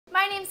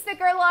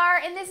Sticker Lar,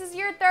 and this is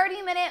your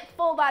 30-minute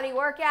full body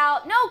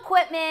workout. No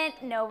equipment,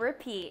 no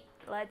repeat.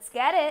 Let's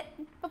get it.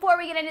 Before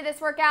we get into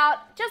this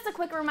workout, just a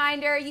quick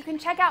reminder, you can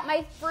check out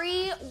my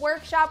free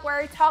workshop where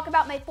I talk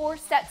about my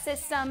 4-step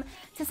system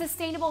to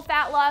sustainable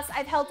fat loss.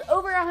 I've helped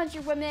over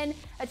 100 women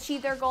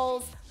achieve their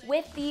goals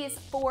with these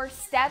 4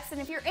 steps,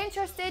 and if you're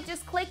interested,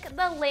 just click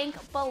the link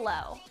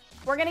below.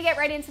 We're gonna get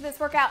right into this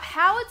workout.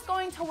 How it's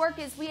going to work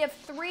is we have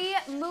 3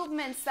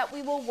 movements that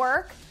we will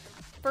work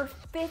for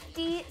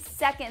 50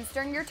 seconds.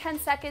 During your 10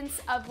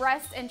 seconds of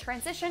rest and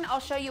transition,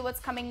 I'll show you what's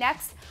coming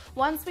next.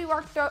 Once we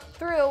work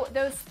through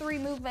those 3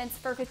 movements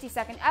for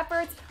 50-second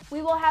efforts,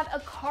 we will have a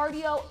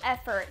cardio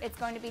effort. It's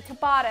going to be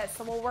Tabata,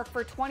 so we'll work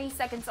for 20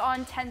 seconds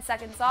on, 10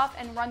 seconds off,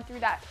 and run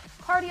through that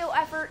cardio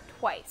effort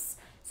twice.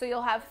 So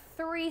you'll have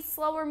 3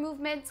 slower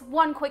movements,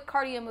 1 quick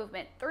cardio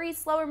movement, 3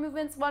 slower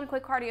movements, 1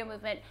 quick cardio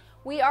movement.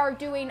 We are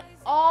doing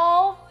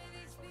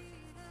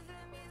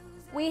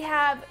we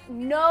have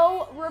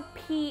no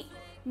repeat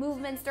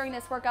movements during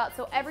this workout,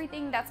 so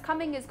everything that's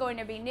coming is going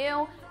to be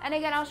new. And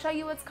again, I'll show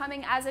you what's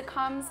coming as it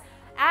comes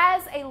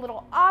as a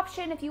little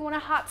option. If you want to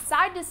hop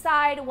side to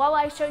side while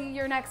I show you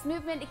your next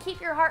movement to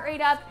keep your heart rate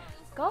up,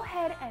 go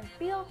ahead and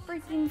feel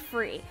freaking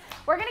free.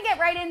 We're gonna get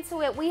right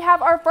into it. We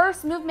have our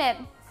first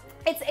movement.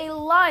 It's a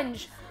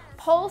lunge,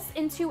 pulse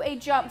into a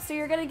jump. So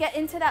you're gonna get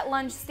into that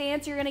lunge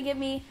stance. You're gonna give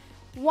me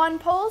 1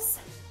 pulse,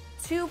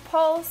 2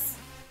 pulse,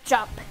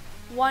 jump.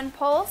 1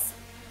 pulse,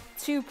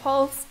 2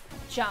 pulse,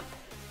 jump.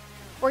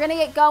 We're gonna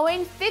get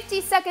going. 50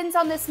 seconds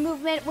on this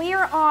movement. We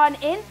are on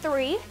in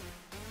 3,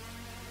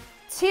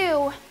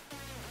 2,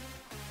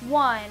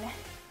 1.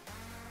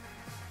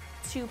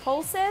 2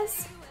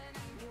 pulses.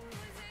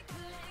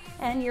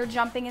 And you're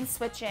jumping and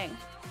switching.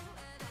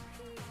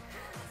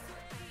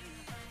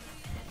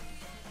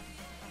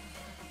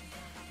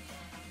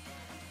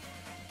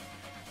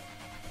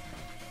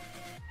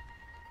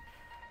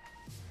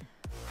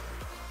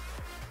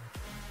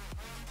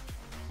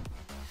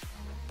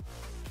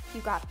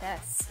 You got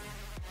this.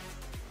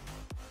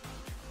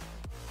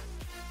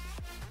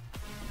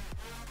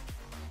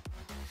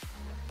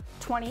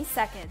 "20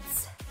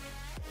 seconds.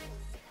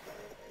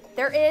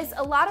 There is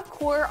a lot of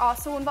core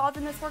also involved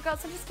in this workout,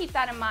 so just keep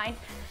that in mind.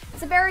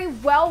 It's a very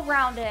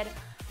well-rounded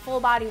full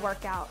body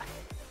workout.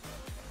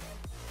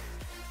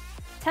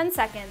 10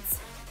 seconds.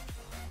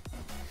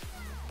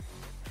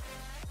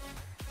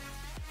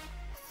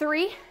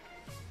 3,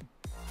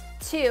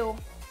 2,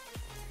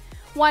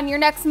 1. Your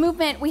next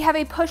movement, we have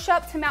a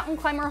push-up to mountain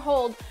climber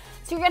hold.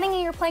 So you're getting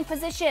in your plank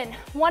position.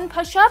 1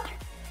 push-up,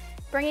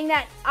 bringing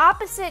that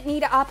opposite knee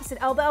to opposite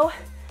elbow,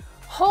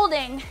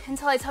 holding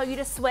until I tell you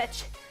to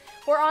switch.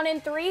 We're on in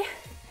 3,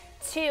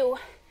 2,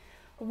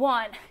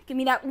 1. Give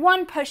me that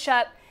 1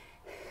 push-up,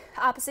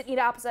 opposite knee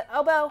to opposite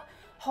elbow,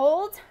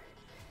 hold.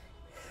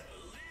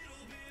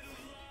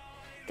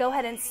 Go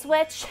ahead and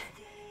switch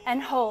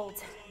and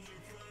hold.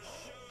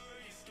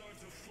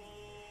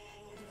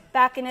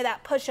 Back into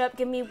that push-up,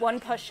 give me 1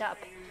 push-up.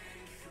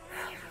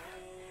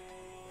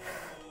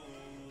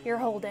 You're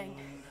holding.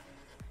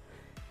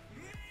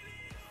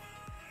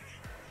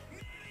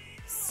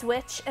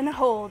 Switch and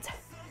hold.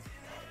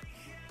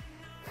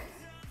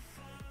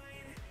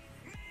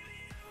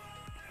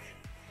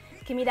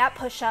 Give me that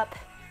push-up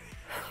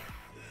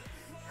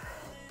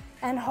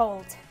and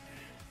hold.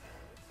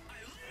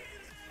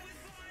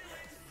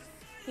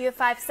 You have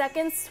 5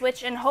 seconds,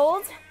 switch and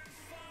hold.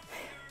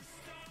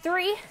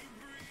 3,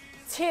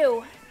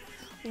 2,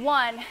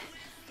 1.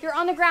 You're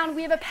on the ground.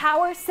 We have a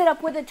power sit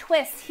up with a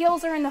twist.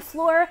 Heels are in the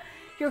floor.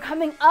 You're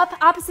coming up,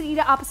 opposite knee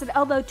to opposite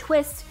elbow,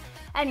 twist,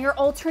 and you're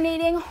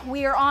alternating.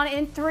 We are on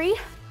in 3,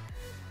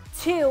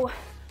 2,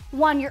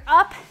 1. You're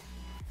up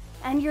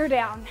and you're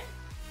down.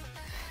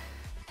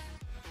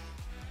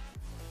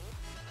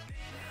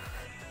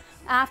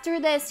 After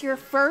this, your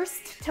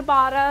first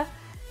Tabata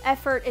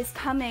effort is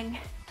coming.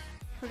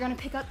 We're gonna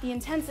pick up the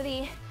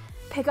intensity,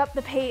 pick up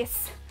the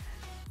pace.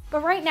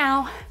 But right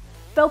now,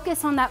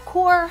 focus on that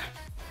core.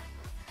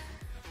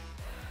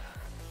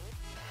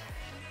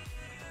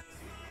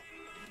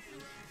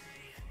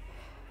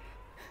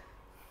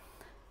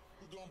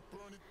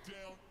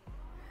 Down.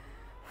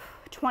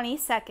 20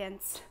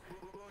 seconds.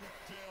 Burn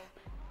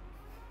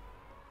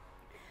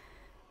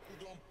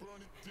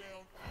it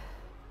down.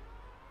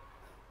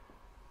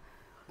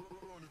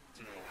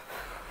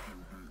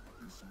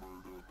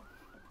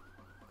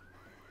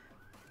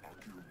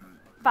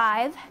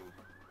 5,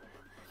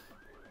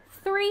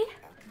 3,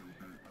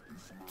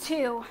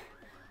 2,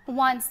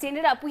 1. Stand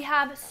it up. We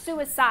have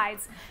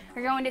suicides.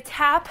 You're going to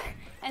tap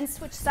and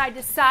switch side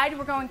to side.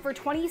 We're going for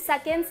 20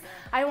 seconds.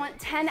 I want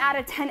 10 out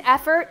of 10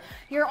 effort.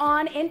 You're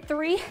on in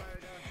 3,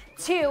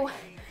 2,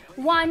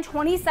 1.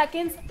 20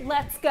 seconds.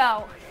 Let's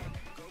go.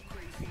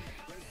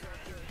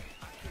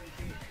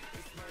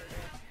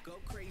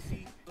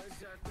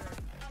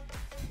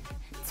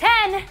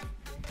 10.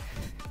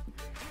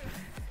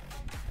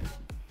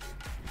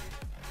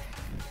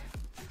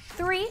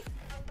 3,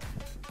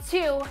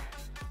 2,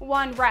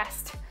 1,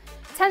 rest.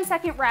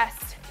 10-second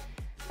rest,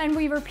 and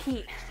we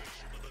repeat.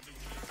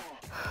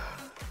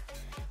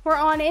 We're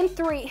on in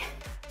 3,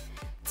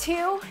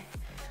 2,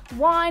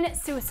 1,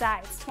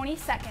 suicides, 20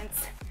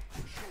 seconds.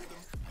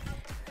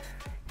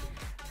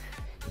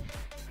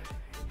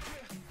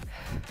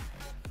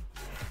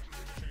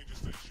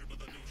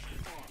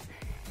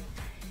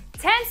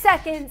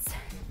 Seconds.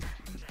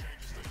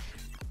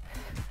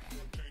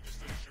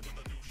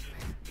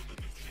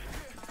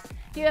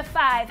 You have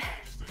 5,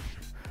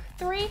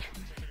 3,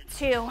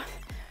 2,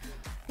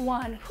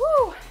 1.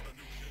 Whew.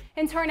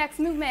 Into our next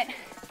movement,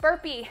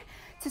 burpee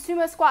to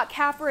sumo squat,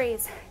 calf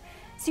raise.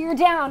 So you're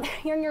down,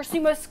 you're in your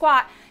sumo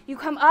squat. You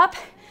come up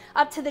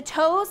to the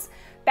toes,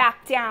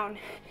 back down.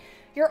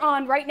 You're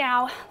on right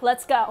now,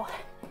 let's go.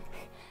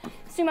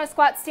 Sumo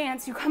squat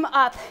stance, you come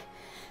up,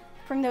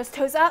 bring those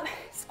toes up,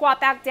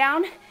 squat back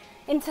down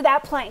into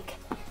that plank.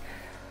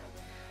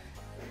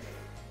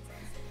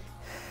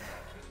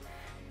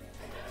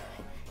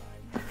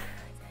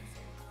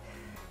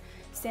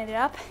 Stand it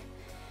up,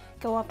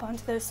 go up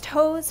onto those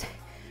toes,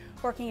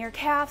 working your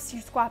calves, you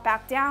squat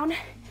back down,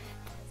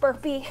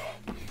 burpee,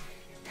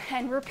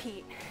 and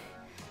repeat.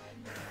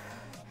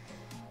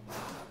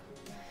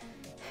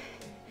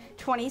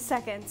 20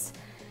 seconds.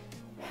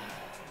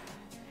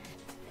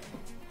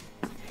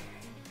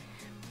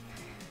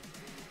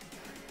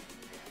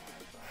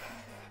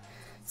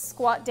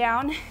 Squat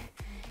down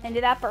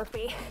into that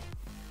burpee.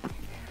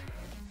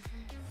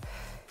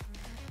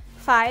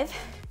 5,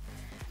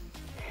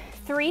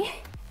 3,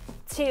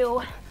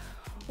 2,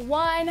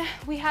 1.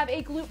 We have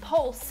a glute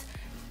pulse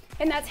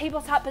in that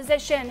tabletop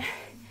position.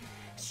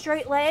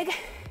 Straight leg,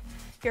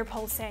 you're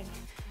pulsing.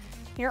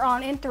 You're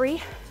on in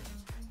 3,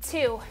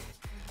 2,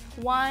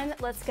 1.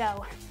 Let's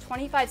go.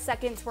 25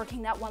 seconds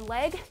working that one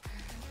leg,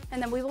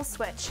 and then we will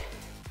switch.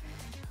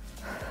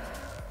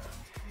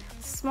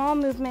 Small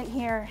movement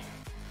here.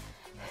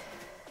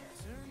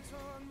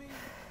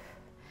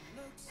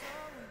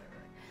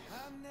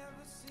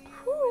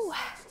 Whew.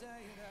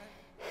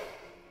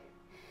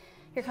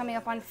 You're coming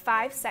up on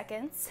 5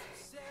 seconds.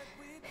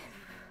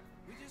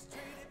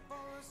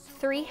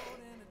 3,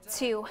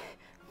 2,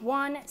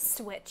 1,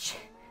 switch.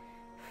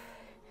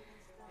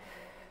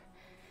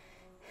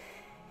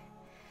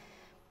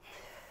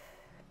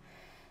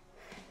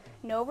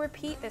 No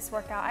repeat this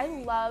workout. I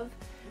love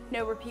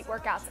no repeat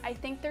workouts. I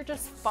think they're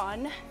just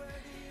fun.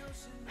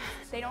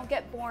 They don't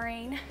get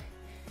boring.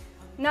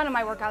 None of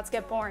my workouts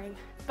get boring,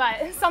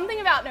 but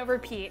something about no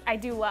repeat I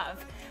do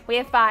love. We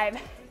have 5,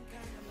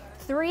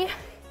 3,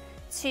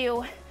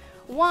 2,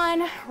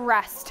 1,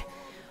 rest.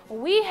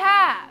 We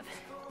have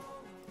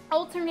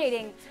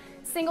alternating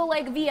single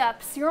leg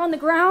V-ups. You're on the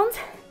ground,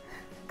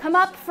 come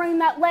up, frame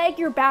that leg,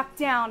 you're back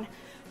down.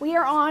 We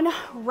are on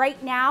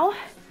right now.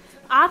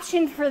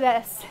 Option for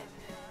this,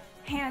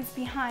 hands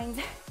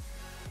behind,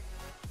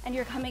 and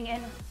you're coming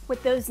in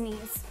with those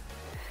knees.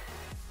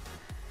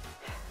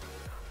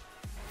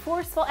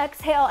 Forceful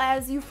exhale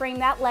as you frame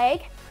that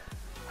leg.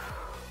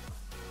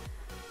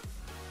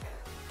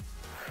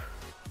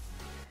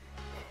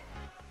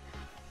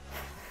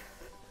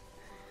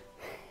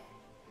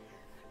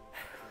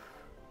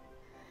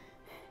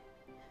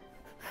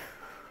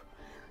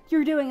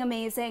 You're doing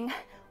amazing.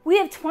 We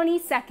have 20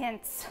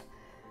 seconds.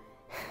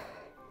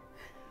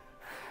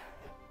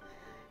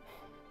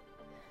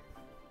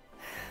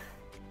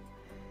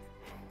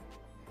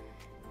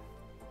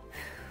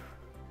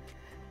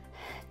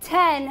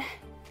 Ten.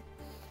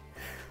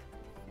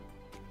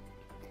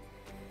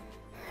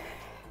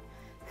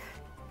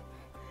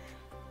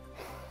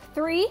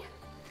 3,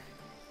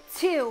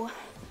 2,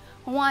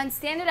 1.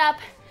 Stand it up.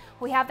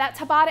 We have that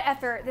Tabata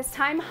effort. This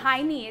time,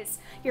 high knees.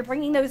 You're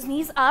bringing those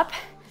knees up.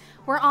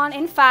 We're on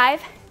in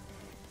 5,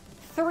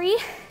 3,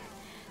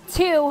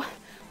 2,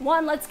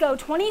 1. Let's go.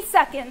 20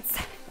 seconds.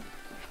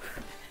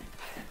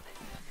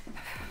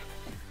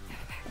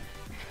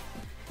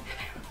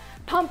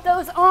 Pump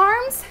those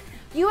arms.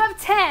 You have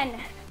 10.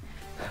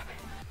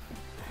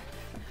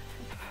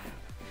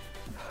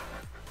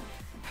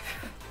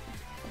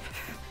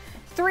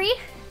 3,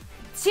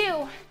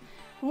 2,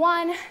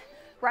 1.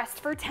 Rest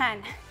for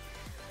 10.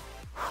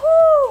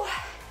 Whew.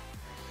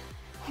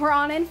 We're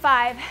on in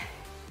 5,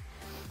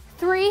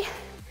 3,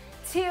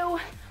 2,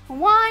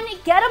 1.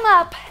 Get them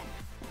up.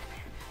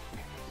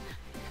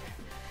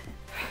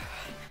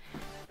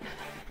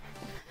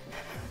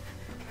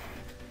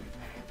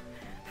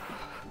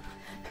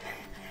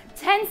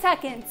 Ten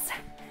seconds.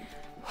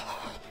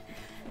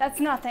 That's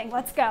nothing.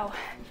 Let's go.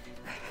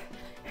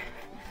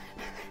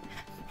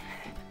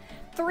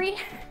 3,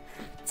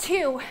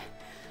 2,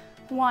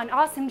 1.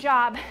 Awesome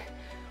job.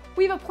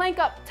 We have a plank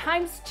up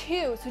times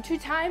 2. So 2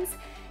 times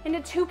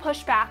into 2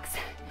 pushbacks.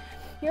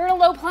 You're in a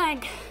low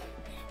plank.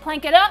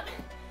 Plank it up,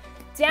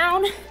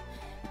 down,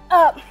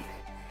 up.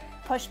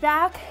 Push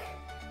back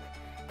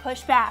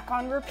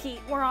on repeat.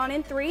 We're on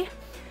in 3,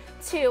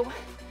 2,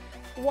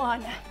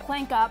 1.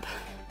 Plank up.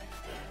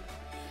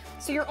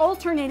 So you're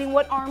alternating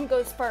what arm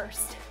goes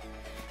first.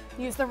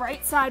 Use the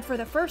right side for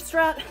the first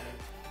rep,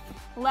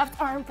 left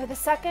arm for the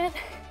second.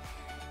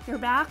 You're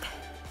back,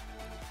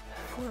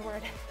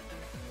 forward.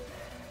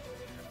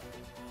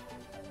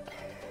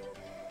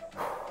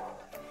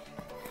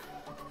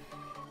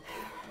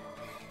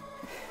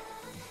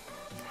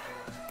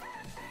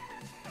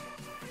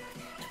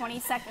 20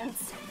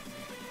 seconds.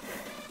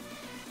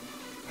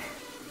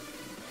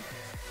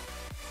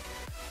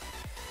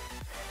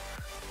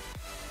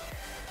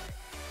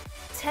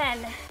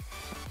 Ten.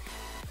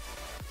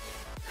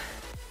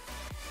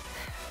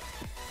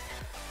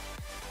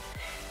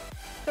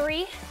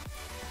 3,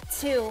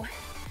 2,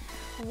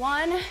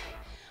 1.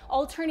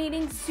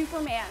 Alternating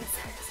Supermans.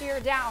 So you're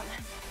down.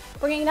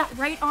 Bringing that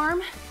right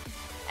arm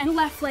and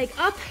left leg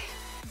up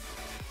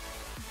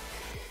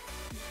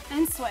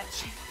and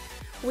switch.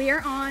 We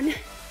are on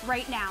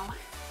right now.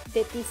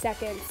 50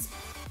 seconds.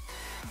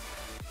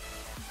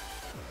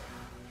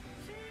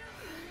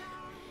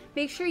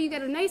 Make sure you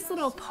get a nice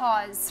little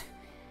pause.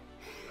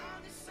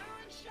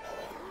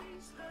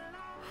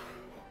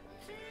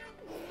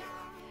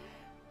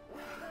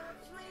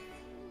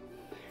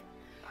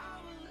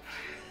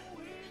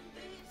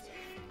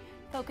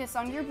 Focus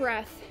on your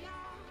breath.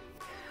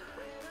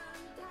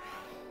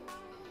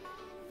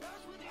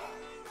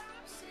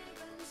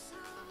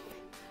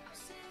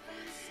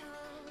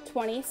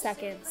 "20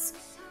 seconds.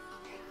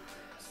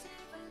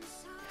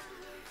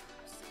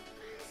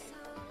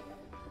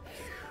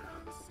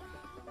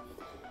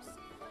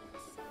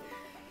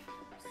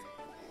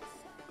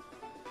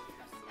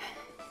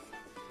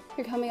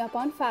 You're coming up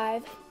on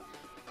 5,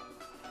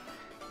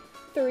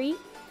 3,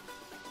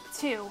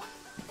 2,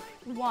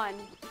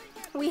 1.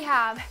 We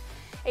have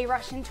a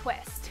Russian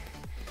twist.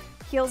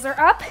 Heels are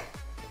up,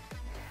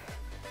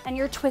 and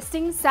you're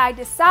twisting side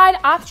to side.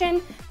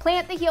 Option,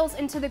 plant the heels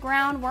into the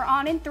ground. We're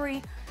on in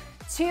 3,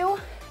 2,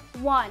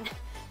 1.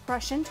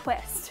 Russian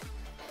twist.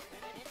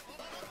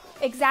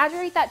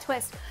 Exaggerate that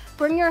twist.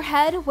 Bring your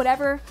head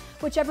whichever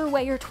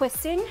way you're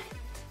twisting,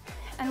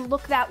 and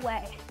look that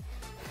way.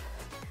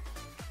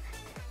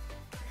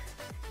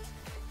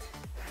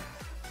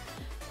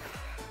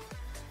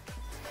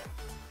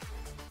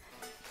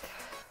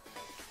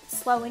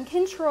 Slow and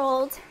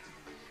controlled.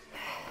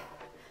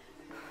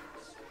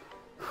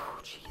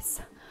 Jeez.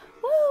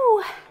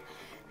 Woo!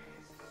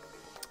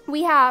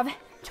 We have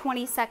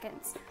 20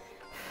 seconds.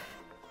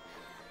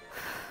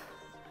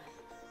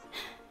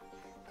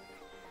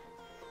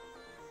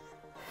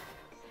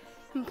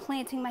 I'm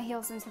planting my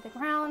heels into the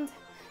ground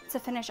to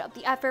finish up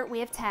the effort. We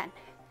have 10.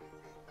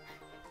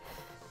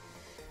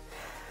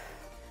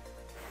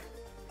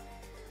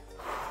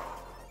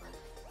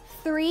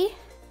 3,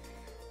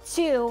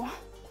 2,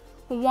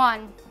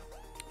 1.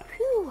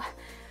 Whew.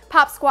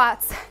 Pop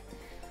squats.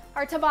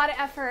 Our Tabata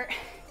effort.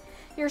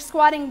 You're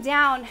squatting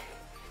down,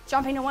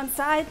 jumping to one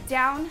side,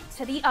 down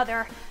to the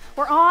other.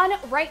 We're on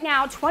right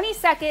now, 20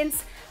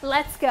 seconds.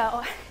 Let's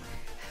go.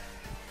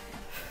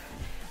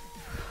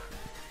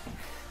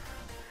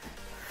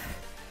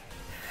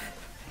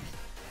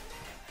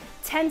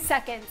 Ten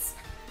seconds.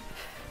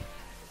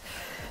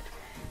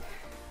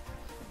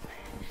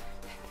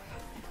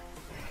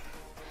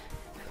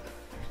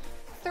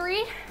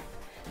 3,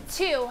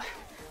 2,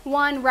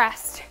 1,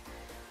 rest.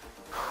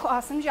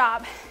 Awesome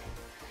job.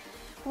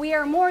 We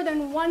are more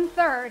than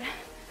 1/3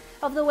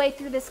 of the way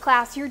through this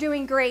class. You're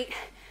doing great.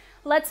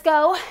 Let's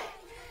go.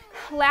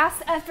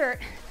 Last effort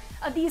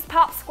of these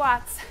pop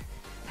squats.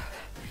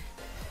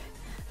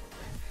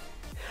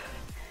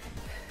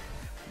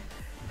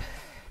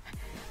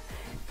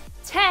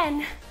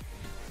 Ten.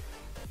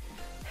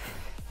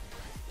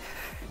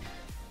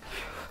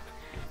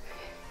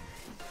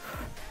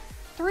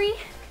 3,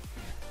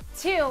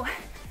 2,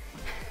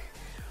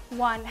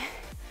 1.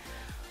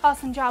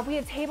 Awesome job. We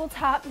have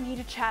tabletop, knee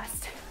to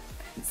chest.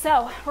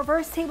 So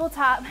reverse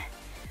tabletop.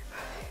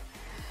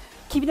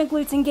 Keeping the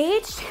glutes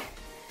engaged,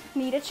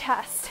 knee to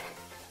chest.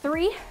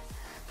 3,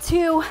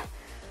 2,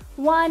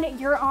 1,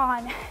 you're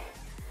on.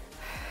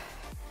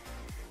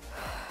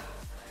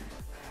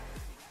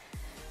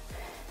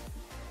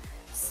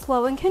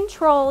 Slow and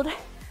controlled.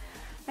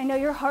 I know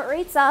your heart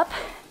rate's up.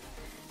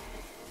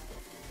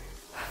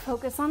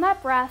 Focus on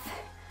that breath.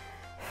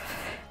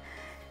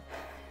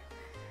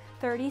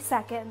 30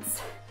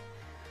 seconds.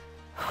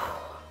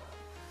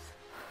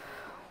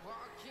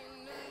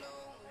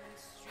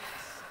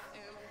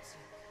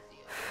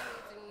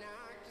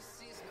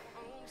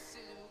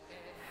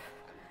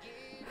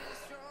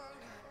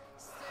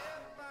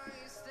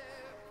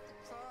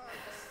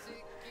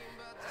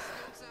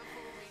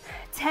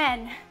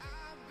 Ten.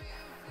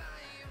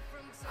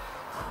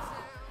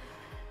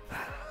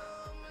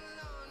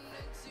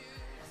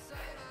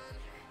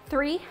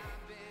 3,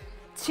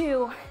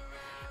 2,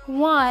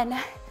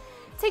 1.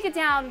 Take it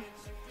down.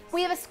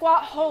 We have a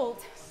squat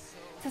hold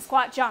to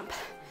squat jump.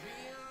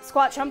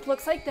 Squat jump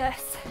looks like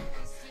this.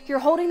 You're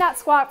holding that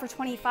squat for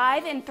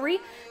 25 in 3,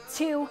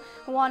 2,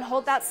 1.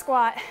 Hold that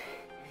squat.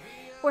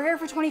 We're here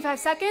for 25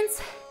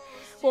 seconds.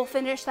 We'll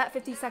finish that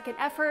 50-second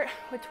effort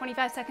with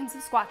 25 seconds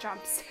of squat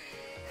jumps.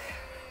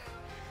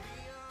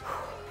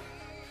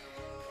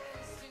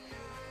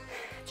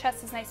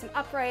 Chest is nice and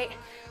upright,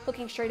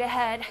 looking straight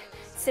ahead,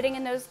 sitting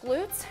in those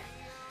glutes.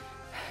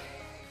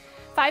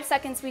 5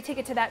 seconds, we take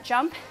it to that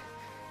jump.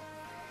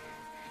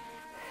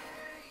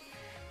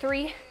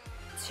 3,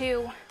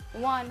 2,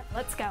 1,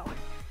 let's go.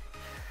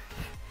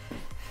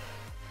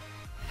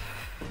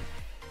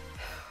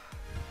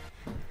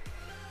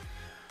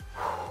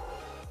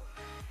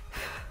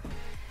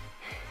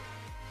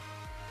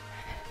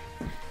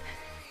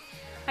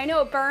 I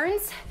know it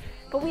burns,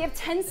 but we have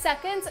 10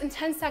 seconds, and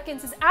 10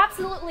 seconds is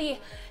absolutely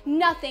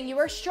nothing. You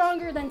are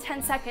stronger than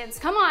 10 seconds.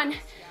 Come on.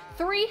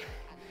 3,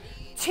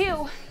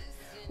 2,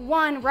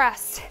 1,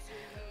 rest.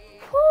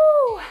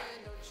 Woo.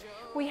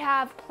 We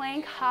have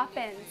plank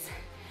hop-ins.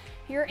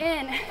 You're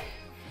in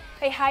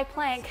a high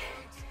plank.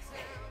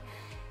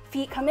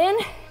 Feet come in,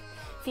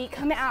 feet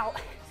come out.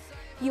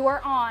 You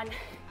are on.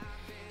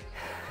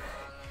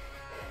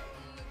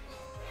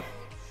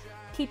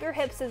 Keep your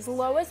hips as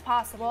low as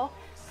possible.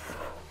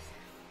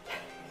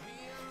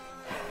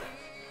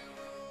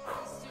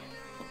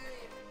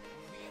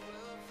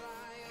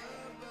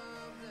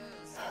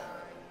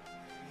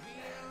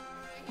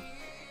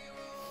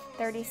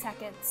 "30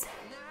 seconds.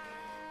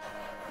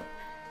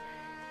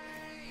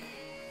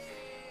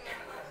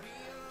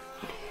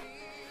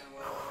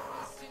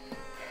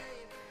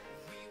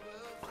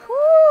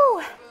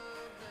 Woo!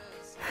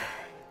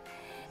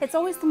 It's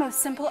always the most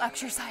simple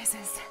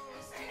exercises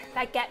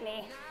that get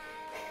me.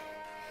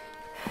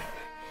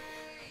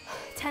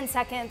 10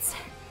 seconds.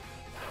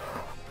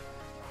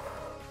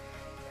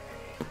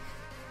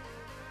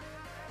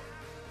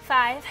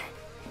 Five,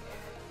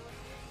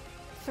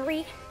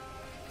 3,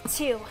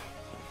 2,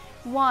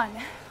 1.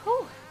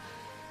 Whew.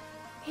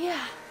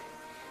 Yeah.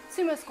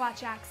 Sumo squat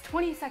jacks.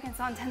 20 seconds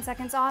on, 10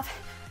 seconds off.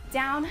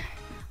 Down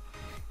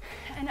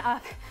and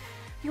up.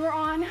 You are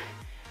on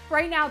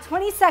right now.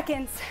 20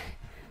 seconds.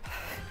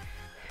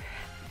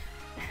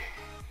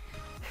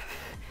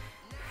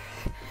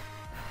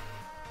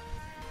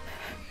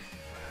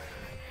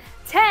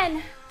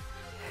 Ten.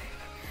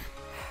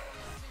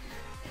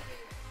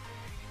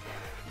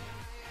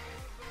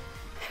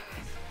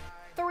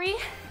 3,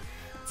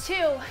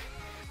 2,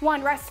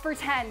 1. Rest for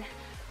 10.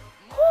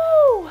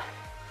 Woo!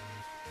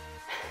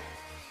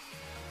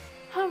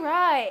 All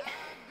right.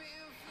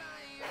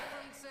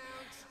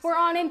 We're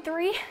on in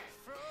 3,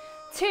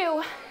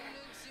 2,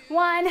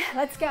 1.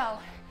 Let's go.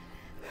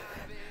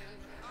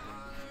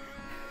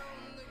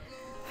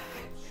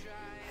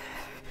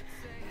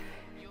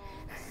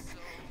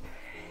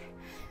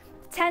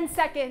 Ten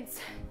seconds.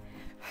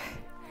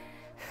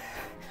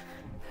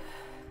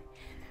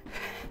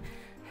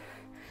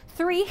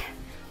 3,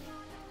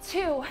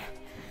 2,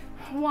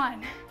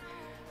 1.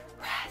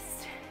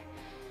 Rest.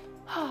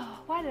 Oh,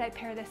 why did I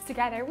pair this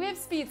together? We have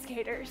speed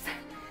skaters.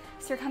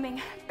 So you're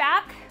coming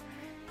back,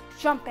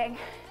 jumping.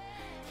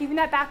 Keeping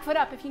that back foot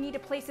up. If you need to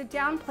place it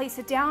down, place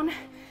it down.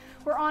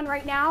 We're on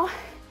right now.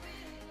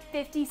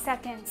 50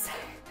 seconds.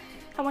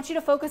 I want you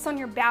to focus on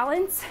your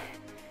balance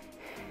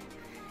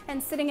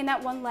and sitting in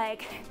that one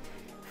leg.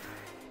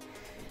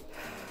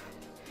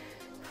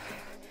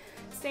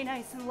 Stay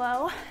nice and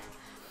low.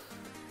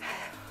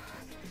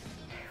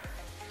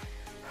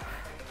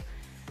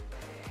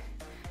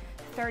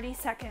 30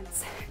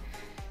 seconds.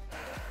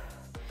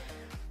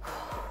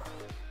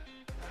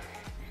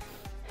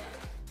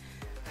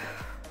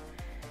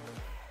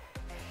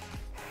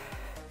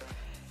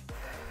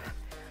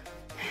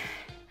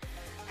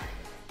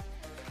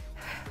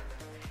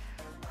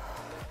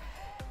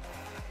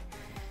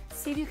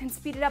 See if you can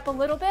speed it up a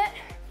little bit.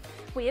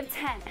 We have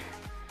 10.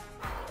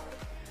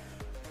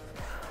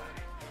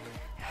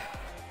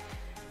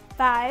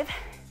 5,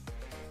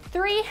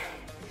 3,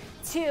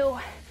 2,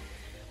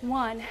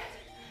 1.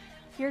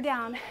 You're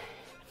down.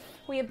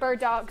 We have bird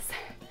dogs.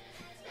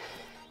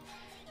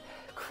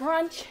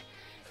 Crunch,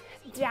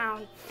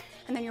 down.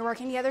 And then you're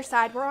working the other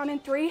side. We're on in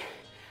 3,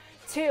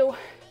 2,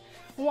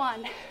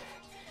 1.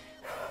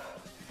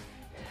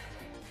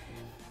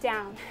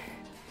 Down.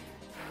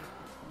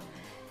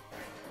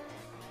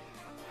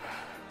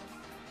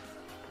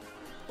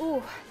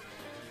 Ooh,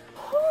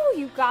 ooh,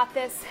 you got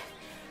this.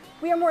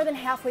 We are more than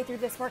halfway through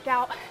this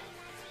workout.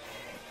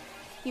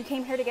 You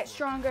came here to get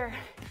stronger.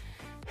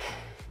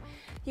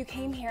 You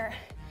came here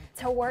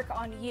to work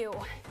on you.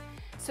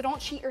 So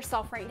don't cheat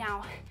yourself right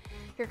now.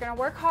 You're gonna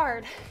work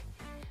hard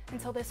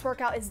until this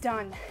workout is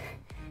done.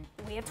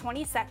 We have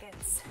 20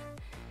 seconds.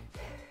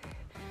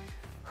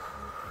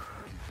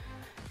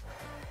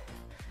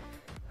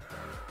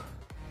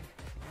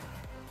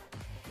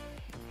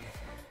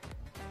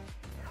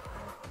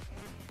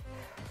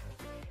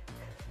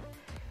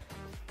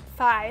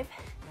 Five,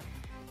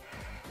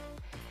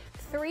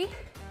 3,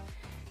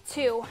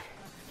 2,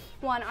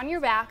 1. On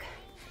your back,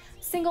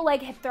 single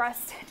leg hip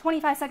thrust.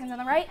 25 seconds on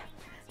the right,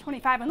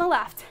 25 on the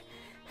left.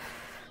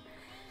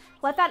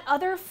 Let that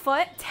other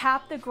foot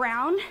tap the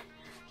ground,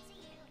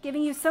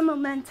 giving you some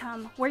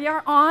momentum. Where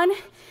you're on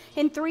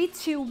in 3,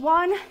 2,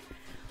 1,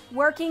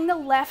 working the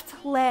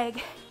left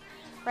leg.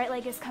 Right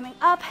leg is coming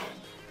up,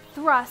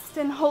 thrust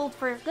and hold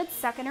for a good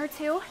second or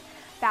two,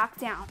 back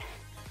down.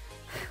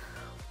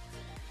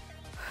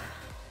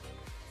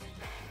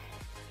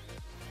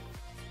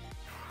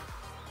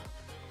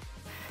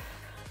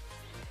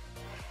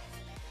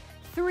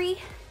 3,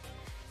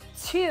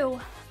 2,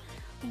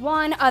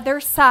 1, other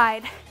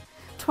side.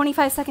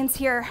 25 seconds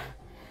here.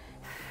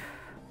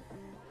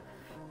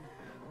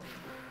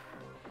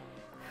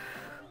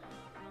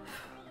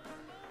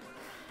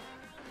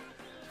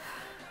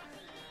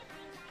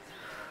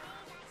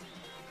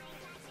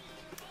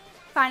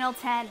 Final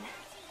 10.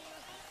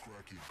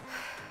 Crack it.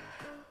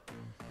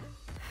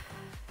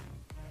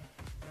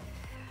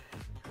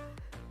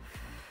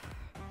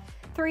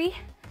 3,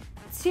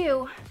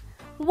 2,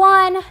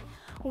 1.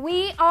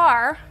 We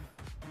are,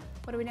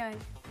 what are we doing?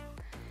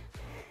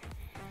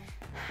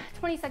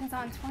 20 seconds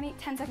on,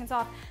 10 seconds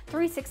off,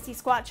 360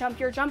 squat jump.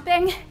 You're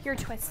jumping, you're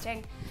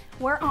twisting.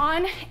 We're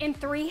on in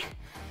 3,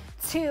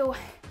 2,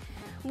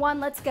 1,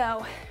 let's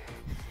go.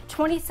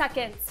 20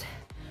 seconds.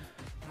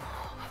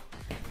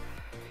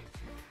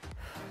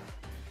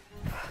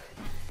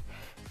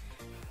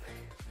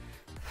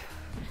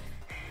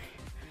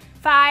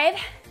 Five,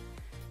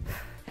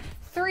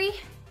 3,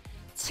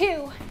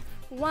 2,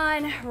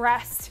 1,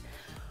 rest.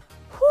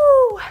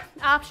 Whew.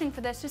 Option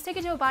for this, just take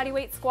it to a body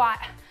weight squat.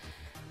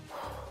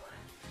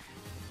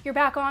 You're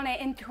back on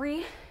it in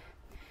 3,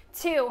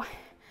 2,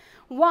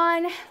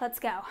 1, let's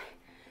go.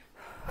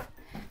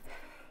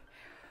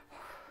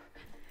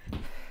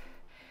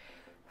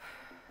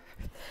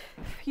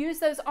 Use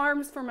those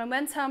arms for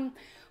momentum.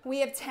 We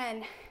have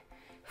 10.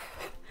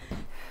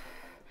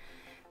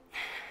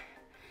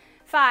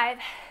 5,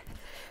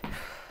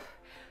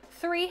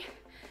 3,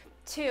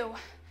 2,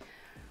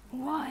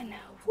 1.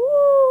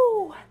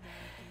 Woo!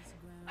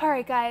 All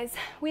right, guys,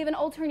 we have an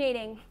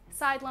alternating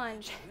side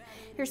lunge.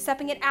 You're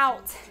stepping it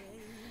out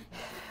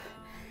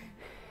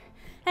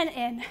and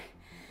in.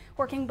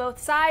 Working both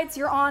sides.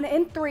 You're on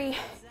in 3,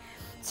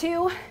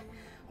 2,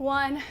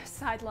 1,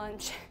 side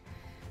lunge.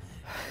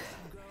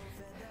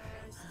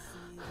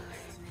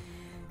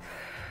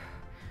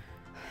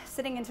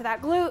 Sitting into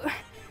that glute.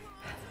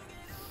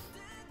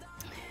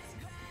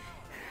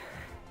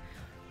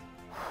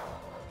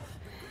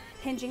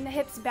 Hinging the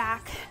hips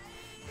back.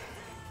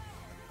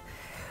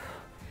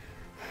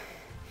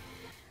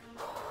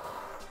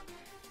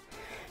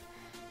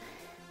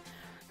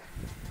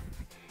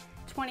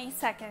 "20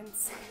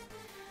 seconds.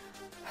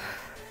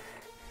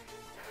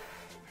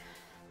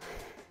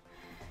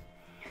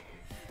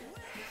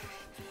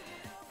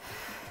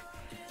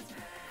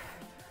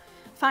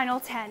 Final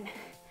 10.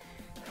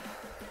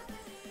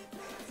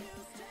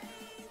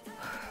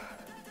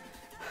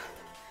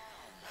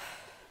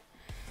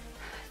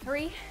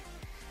 Three,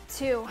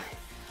 2,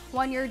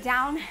 1, you're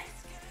down.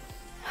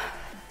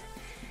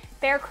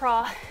 Bear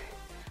crawl,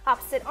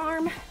 opposite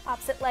arm,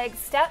 opposite leg,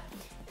 step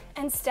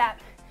and step.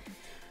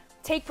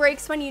 Take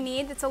breaks when you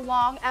need. It's a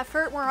long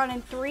effort. We're on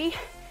in 3,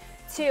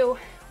 2,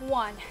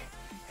 1.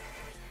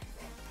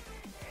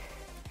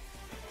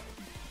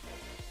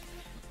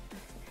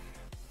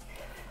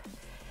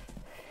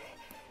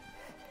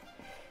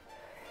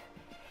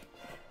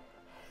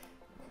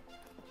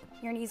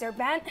 Your knees are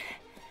bent.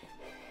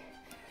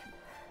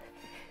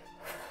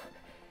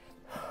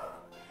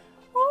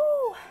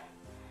 Woo.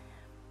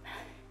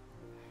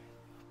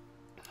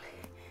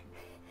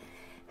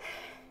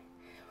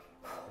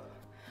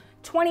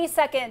 "20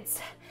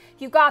 seconds.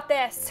 You got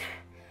this.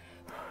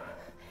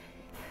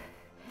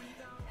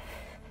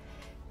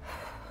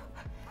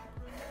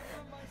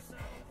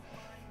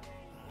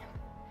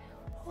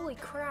 Holy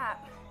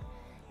crap.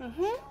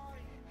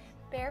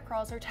 Bear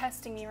crawls are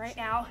testing me right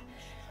now.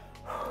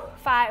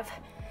 5,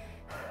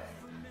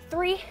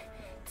 3,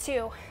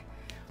 2,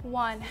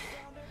 1.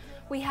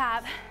 We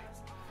have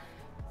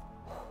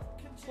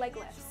leg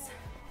lifts.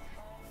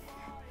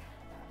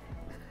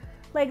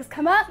 Legs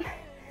come up,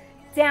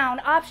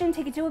 down. Option,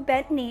 take it to a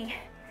bent knee.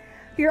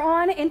 You're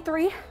on in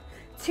 3,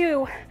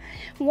 2,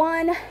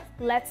 1.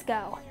 Let's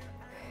go.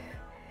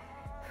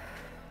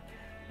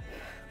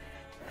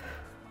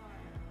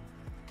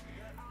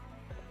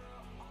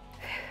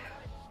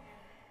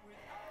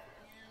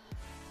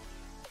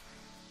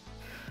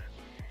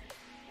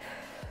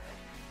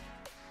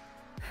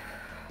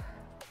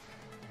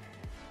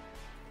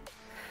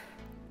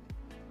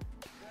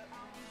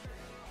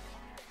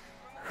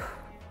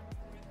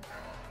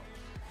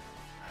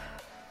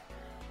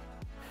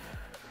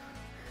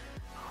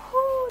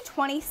 Whew,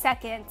 20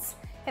 seconds.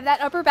 If that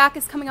upper back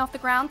is coming off the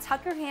ground,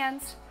 tuck your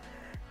hands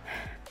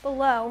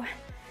below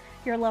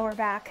your lower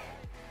back.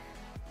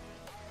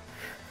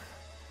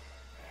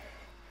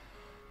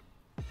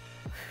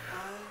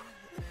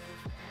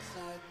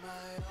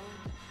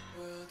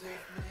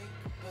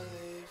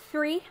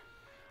 Three,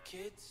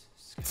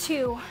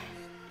 2,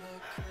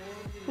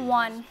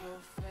 1.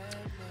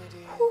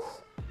 Whew.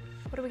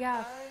 What do we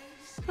got?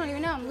 I don't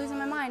even know, I'm losing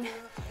my mind.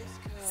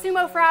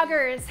 Sumo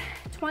Froggers,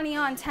 20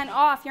 on, 10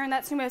 off. You're in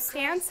that sumo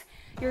stance,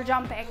 you're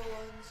jumping.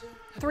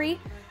 3,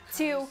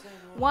 2,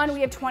 1,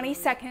 we have 20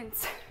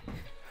 seconds.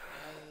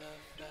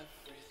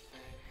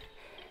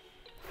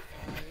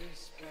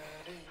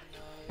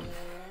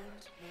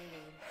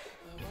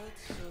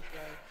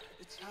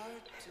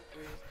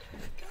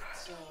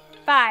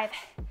 Five,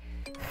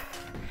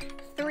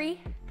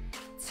 3,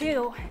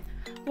 2,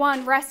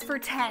 1, rest for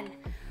 10.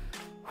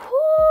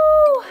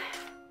 Woo!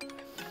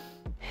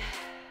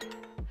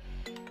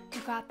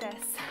 You got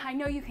this. I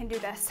know you can do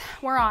this.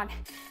 We're on.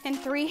 In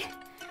 3,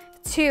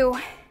 2,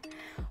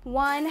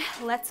 1,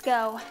 let's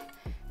go.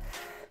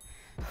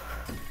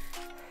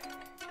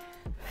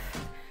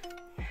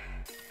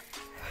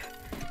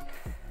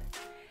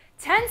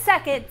 10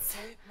 seconds.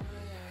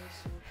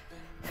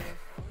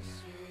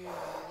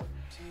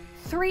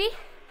 3,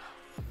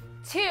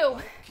 2,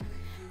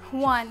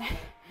 1.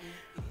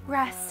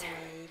 Rest.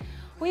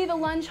 We have a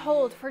lunge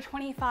hold for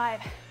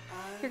 25.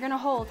 You're gonna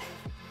hold.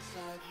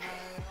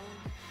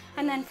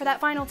 And then for that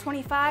final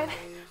 25,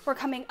 we're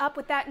coming up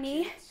with that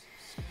knee.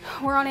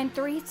 We're on in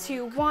 3,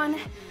 2, 1.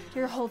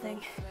 You're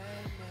holding.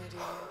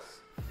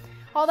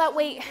 All that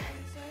weight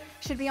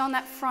should be on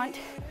that front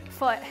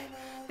foot.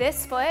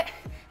 This foot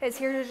is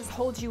here to just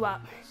hold you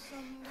up.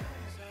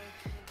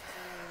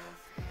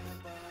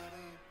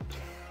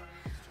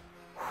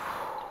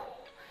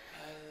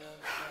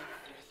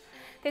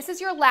 This is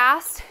your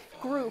last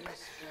group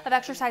of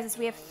exercises.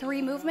 We have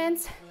 3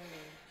 movements,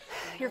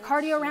 your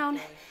cardio round,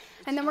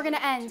 and then we're gonna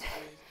end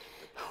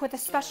with a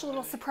special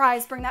little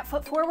surprise. Bring that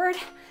foot forward,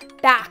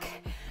 back.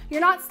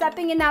 You're not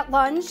stepping in that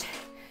lunge.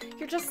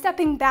 You're just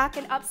stepping back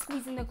and up,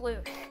 squeezing the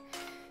glute.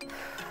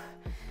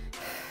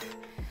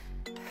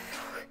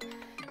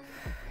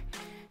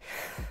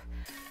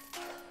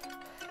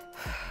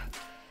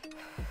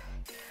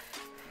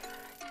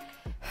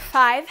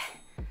 Five,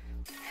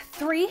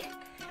 3,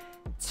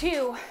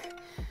 2,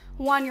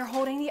 1. You're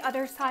holding the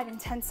other side in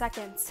 10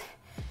 seconds.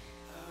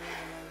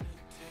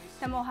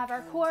 Then we'll have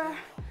our core,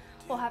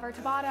 we'll have our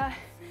Tabata,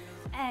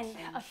 and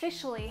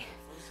officially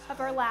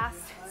have our last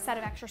set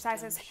of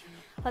exercises.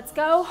 Let's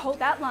go, hold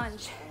that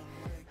lunge.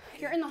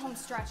 You're in the home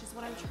stretch is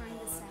what I'm trying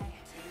to say.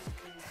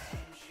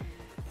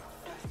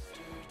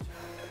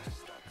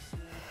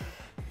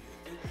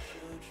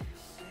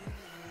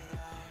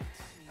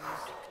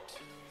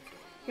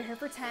 You're here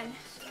for 10.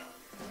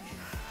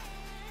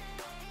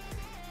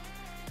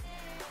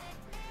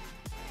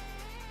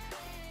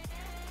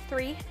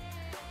 3,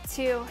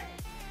 2,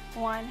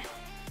 1.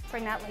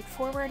 Bring that leg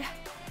forward.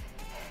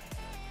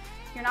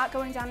 You're not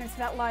going down into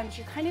that lunge.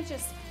 You're kind of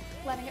just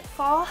letting it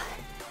fall,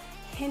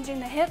 hinging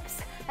the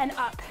hips, and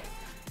up.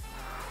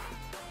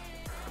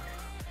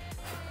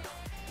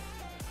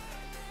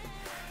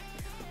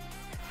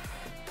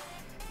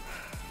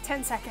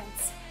 Ten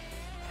seconds.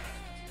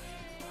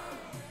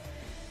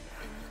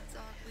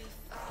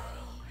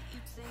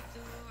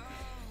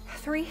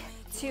 3,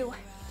 2,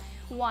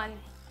 1.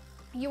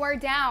 You are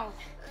down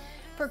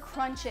for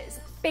crunches,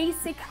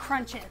 basic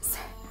crunches.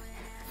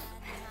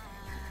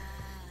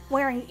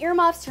 Wearing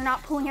earmuffs, you're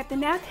not pulling at the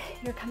neck,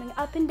 you're coming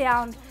up and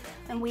down,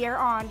 and we are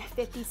on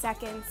 50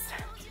 seconds.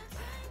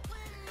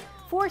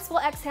 Forceful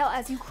exhale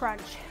as you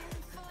crunch.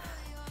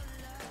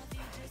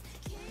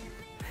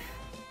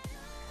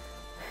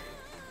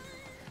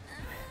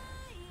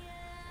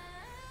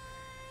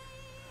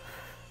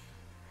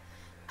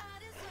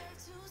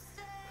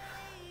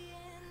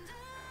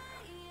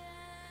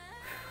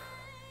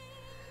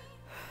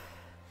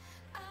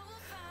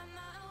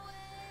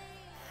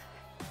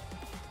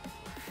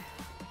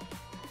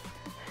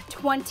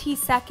 Twenty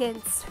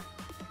seconds.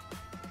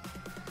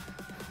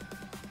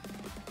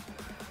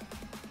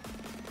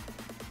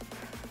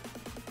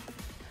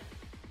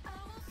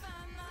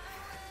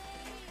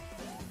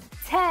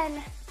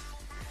 10.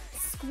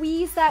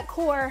 Squeeze that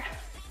core.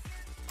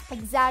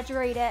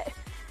 Exaggerate it.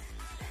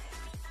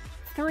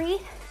 3,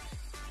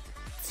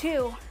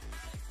 2,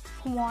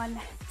 1.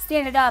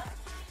 Stand it up.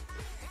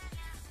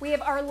 We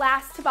have our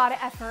last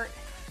Tabata effort.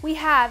 We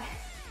have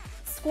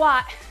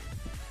squat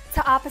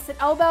to opposite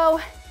elbow.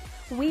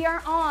 We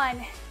are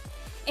on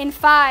in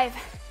 5,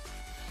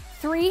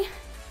 3,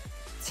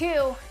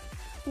 2,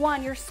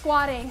 1. You're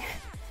squatting,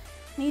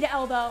 knee to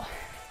elbow,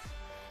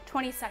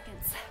 20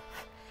 seconds.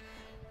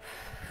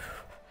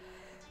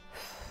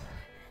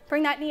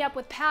 Bring that knee up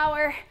with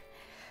power.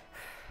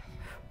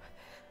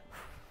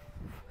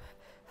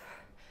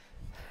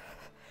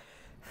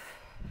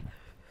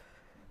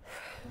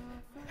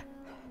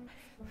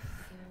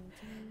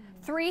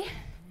 Three,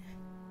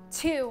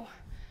 2,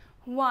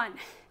 1.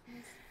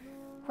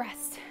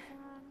 Rest.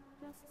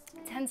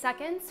 10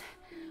 seconds.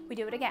 We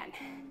do it again.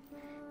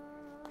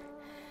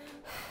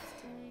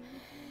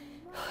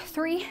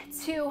 3,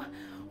 2,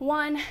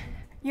 1.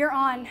 You're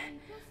on.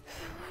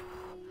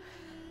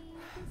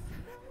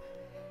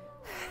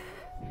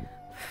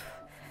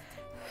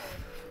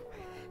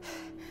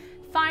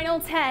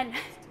 Final 10.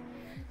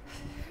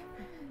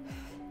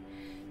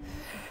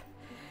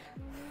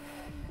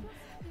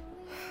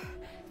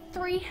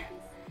 3,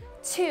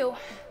 2,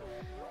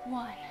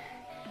 1.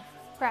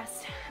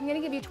 Rest. I'm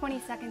gonna give you 20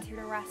 seconds here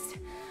to rest.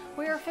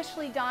 We are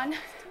officially done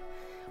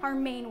our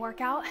main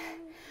workout.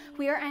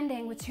 We are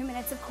ending with 2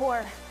 minutes of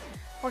core.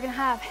 We're gonna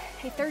have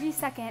a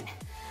 30-second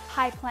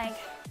high plank.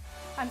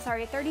 I'm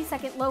sorry, a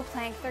 30-second low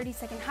plank,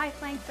 30-second high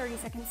plank,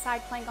 30-second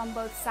side plank on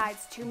both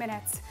sides, 2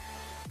 minutes.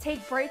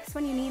 Take breaks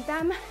when you need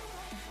them.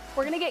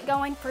 We're gonna get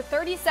going for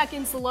 30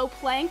 seconds low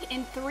plank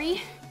in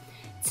 3,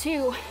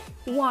 2,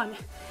 1.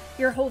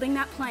 You're holding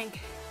that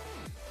plank.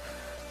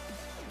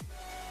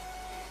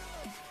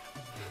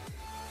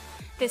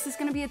 This is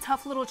gonna be a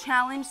tough little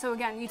challenge, so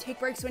again, you take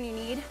breaks when you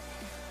need,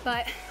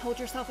 but hold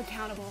yourself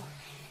accountable.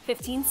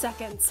 15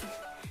 seconds.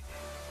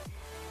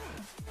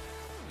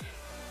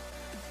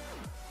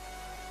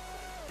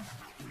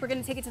 We're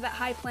gonna take it to that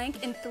high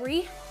plank in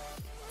 3,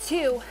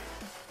 2,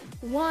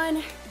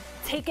 1.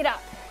 Take it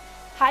up.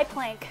 High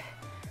plank.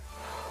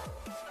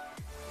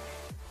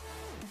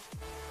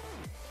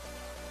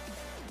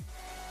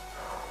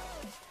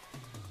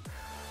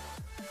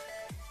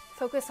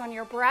 Focus on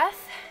your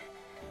breath.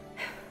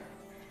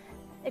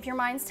 If your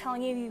mind's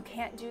telling you you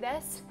can't do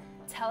this,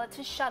 tell it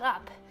to shut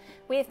up.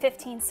 We have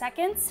 15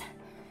 seconds.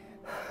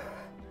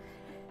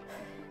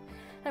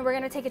 And we're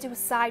gonna take it to a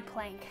side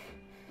plank.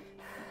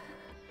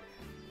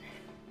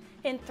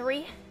 In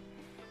 3,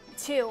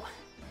 2,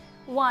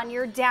 1,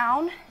 you're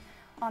down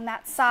on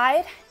that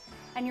side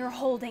and you're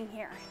holding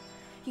here.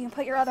 You can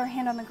put your other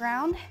hand on the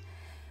ground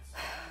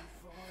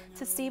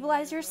to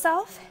stabilize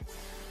yourself.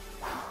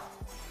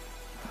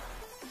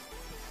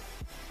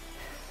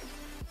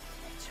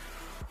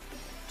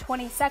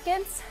 20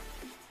 seconds.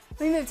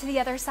 We move to the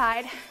other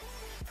side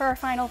for our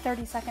final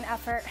 30-second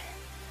effort.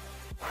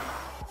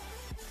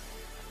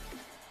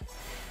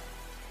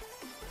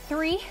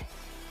 3,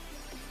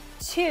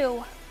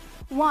 2,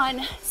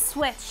 1,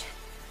 switch.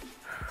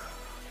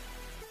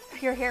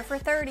 You're here for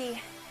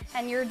 30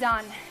 and you're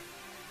done.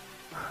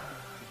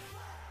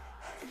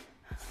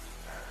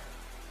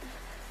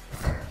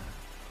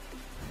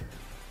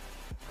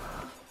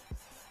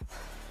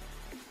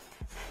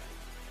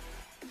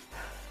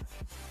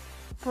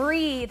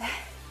 Breathe.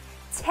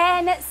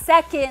 10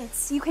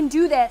 seconds. You can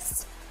do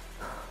this.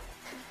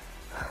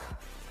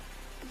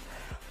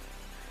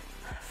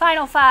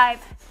 Final 5,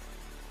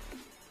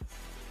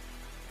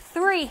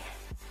 3,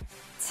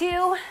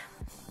 2,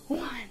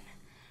 1.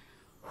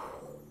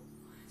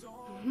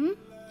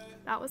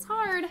 That was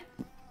hard.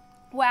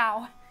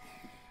 Wow.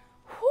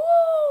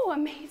 Woo,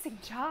 amazing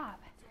job.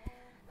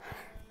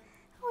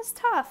 That was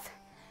tough.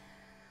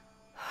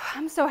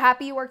 I'm so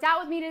happy you worked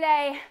out with me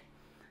today.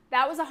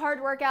 That was a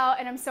hard workout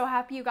and I'm so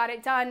happy you got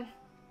it done.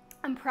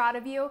 I'm proud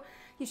of you.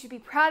 You should be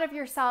proud of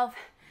yourself.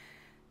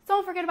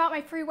 Don't forget about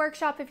my free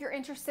workshop if you're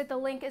interested. The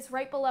link is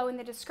right below in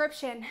the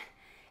description.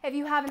 If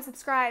you haven't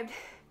subscribed,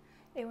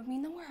 it would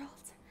mean the world.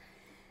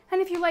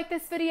 And if you like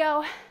this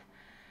video,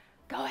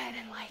 go ahead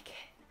and like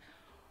it.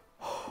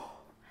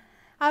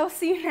 I will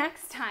see you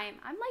next time.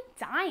 I'm like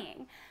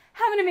dying.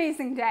 Have an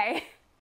amazing day.